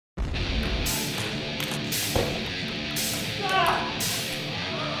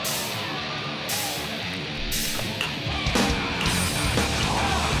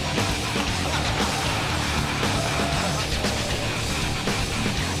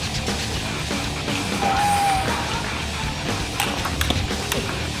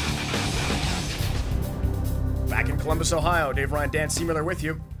Columbus, Ohio. Dave Ryan, Dan Seamuller with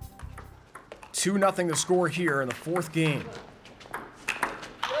you. 2-0 the score here in the fourth game.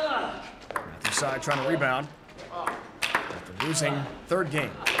 Matthew side trying to rebound after losing third game.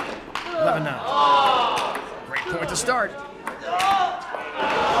 11 now. Great point to start.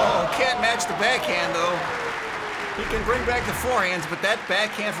 Oh, can't match the backhand though. He can bring back the forehands, but that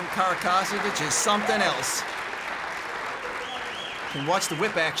backhand from Karakasovic is something else. You can watch the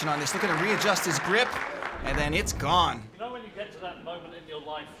whip action on this. Look at him readjust his grip, and then it's gone. You know when you get to that moment in your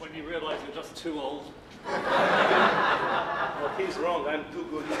life when you realize you're just too old? Well, he's wrong. I'm too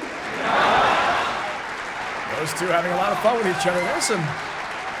good. Those two having a lot of fun with each other. There's some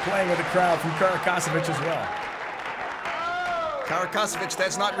playing with the crowd from Karakasovic as well. Karakasovic,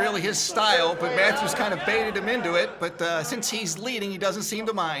 that's not really his style, but Matthews kind of baited him into it. But since he's leading, he doesn't seem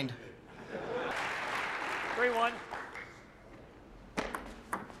to mind. 3-1.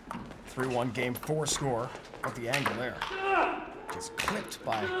 3-1 game 4 score. At the angle there. Just clipped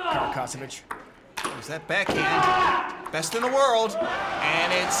by Karakasovic. There's that backhand. Best in the world.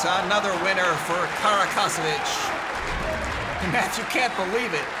 And it's another winner for Karakasovic. And Matthew can't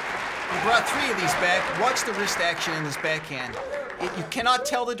believe it. He brought 3 of these back. Watch the wrist action in this backhand. You cannot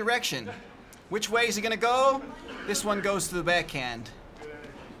tell the direction. Which way is he going to go? This one goes to the backhand.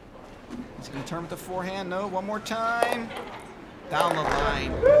 Is he going to turn with the forehand? No. One more time. Down the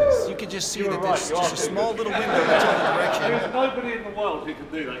line. So you can just see that there's just a small little window to tell the direction. There's nobody in the world who can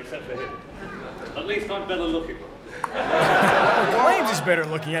do that except for him. At least I'm better looking. Claims is better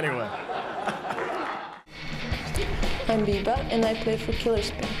looking anyway. I'm Biba and I play for Killer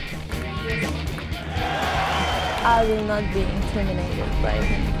Spin. I will not be intimidated by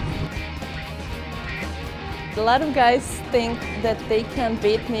him. A lot of guys think that they can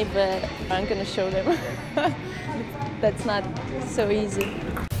beat me, but I'm gonna show them. That's not so easy.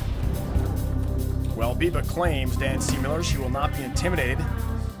 Well, Biba claims, Dan Seamuller, she will not be intimidated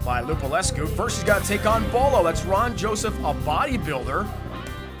by Lupulescu. First, she's got to take on Bolo. That's Ron Joseph, a bodybuilder,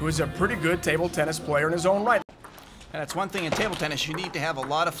 who is a pretty good table tennis player in his own right. And that's one thing in table tennis, you need to have a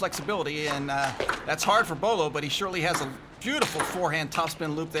lot of flexibility, and that's hard for Bolo, but he surely has a beautiful forehand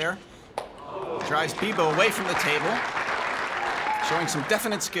topspin loop there. Drives Biba away from the table, showing some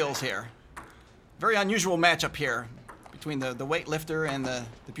definite skills here. Very unusual matchup here between the weightlifter and the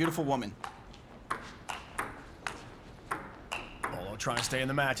beautiful woman. Bolo trying to stay in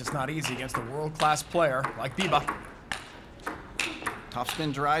the match. It's not easy against a world-class player like Biba.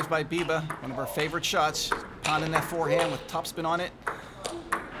 Topspin drives by Biba, one of her favorite shots. Pounding that forehand with topspin on it.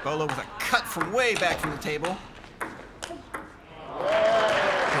 Bolo with a cut from way back from the table.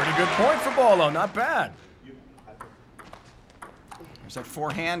 Pretty good point for Bolo, not bad. There's that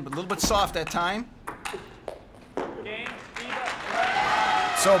forehand, but a little bit soft that time.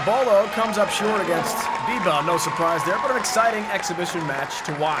 So Bolo comes up short against Biba, no surprise there, but an exciting exhibition match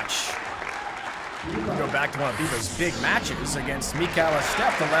to watch. We'll go back to one of Biba's big matches against Michaela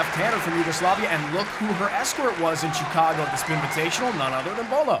Steph, the left-hander from Yugoslavia, and look who her escort was in Chicago at the Spin Invitational, none other than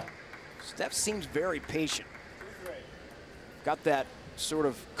Bolo. Steph seems very patient. Got that sort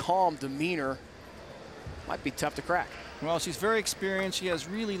of calm demeanor. Might be tough to crack. Well, she's very experienced. She has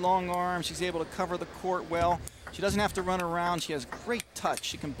really long arms. She's able to cover the court well. She doesn't have to run around. She has great touch.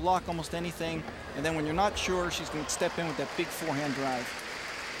 She can block almost anything. And then when you're not sure, she's going to step in with that big forehand drive.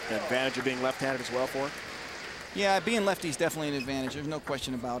 An advantage of being left-handed as well for her? Yeah, being lefty is definitely an advantage. There's no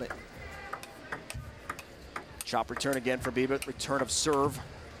question about it. Chop return again for Biba. Return of serve.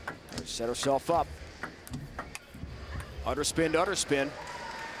 Set herself up. Underspin to underspin.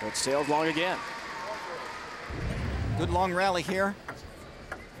 But sailed long again. Good long rally here.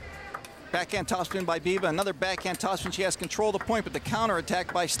 Backhand topspin by Biba. Another backhand topspin. She has control of the point, but the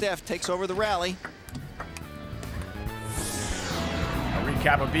counterattack by Steph takes over the rally.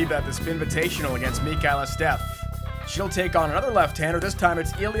 Recap of Biba at the Spin Invitational against Michaela Steph. She'll take on another left-hander. This time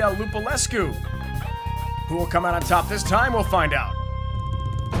it's Ilia Lupulescu. Who will come out on top this time? We'll find out.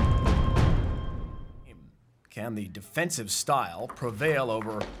 Can the defensive style prevail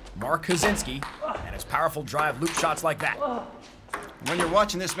over Mark Kaczynski and his powerful drive loop shots like that? When you're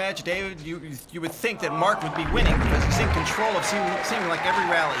watching this match, David, you would think that Mark would be winning because he's in control of seeming like every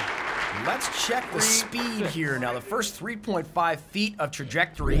rally. Let's check the speed here. Now, the first 3.5 feet of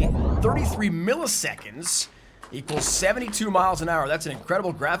trajectory, 33 milliseconds, equals 72 miles an hour. That's an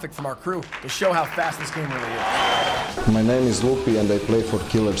incredible graphic from our crew to show how fast this game really is. My name is Lupi and I play for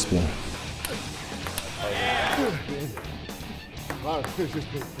Killer Spin.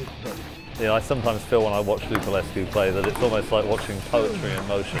 Yeah, I sometimes feel when I watch Lupulescu play that it's almost like watching poetry in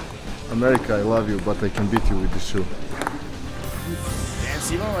motion. America, I love you, but I can beat you with this shoe. Dan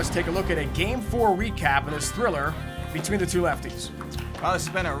Seamuller, let's take a look at a Game 4 recap in this thriller between the two lefties. Well, this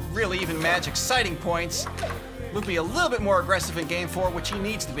has been a really even match, exciting points. Loopy a little bit more aggressive in game 4, which he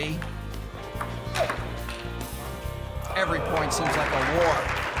needs to be. Every point seems like a war.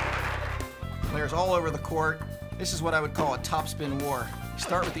 Players all over the court. This is what I would call a topspin war. You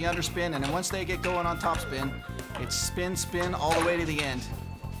start with the underspin, and then once they get going on topspin, it's spin, spin, all the way to the end.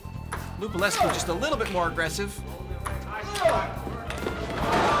 Lupulescu just a little bit more aggressive. And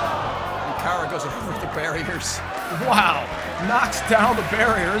Kara goes over the barriers. Wow, knocks down the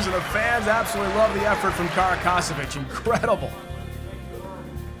barriers, and the fans absolutely love the effort from Karakosevic. Incredible.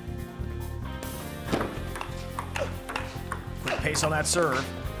 Quick pace on that serve.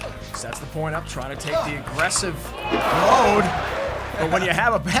 Sets the point up, trying to take the aggressive load. But when you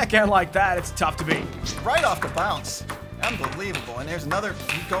have a backhand like that, it's tough to beat. Right off the bounce. Unbelievable. And there's another,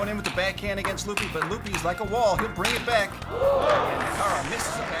 he's going in with the backhand against Loopy, but Loopy's like a wall. He'll bring it back. And Kara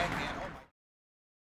misses the backhand.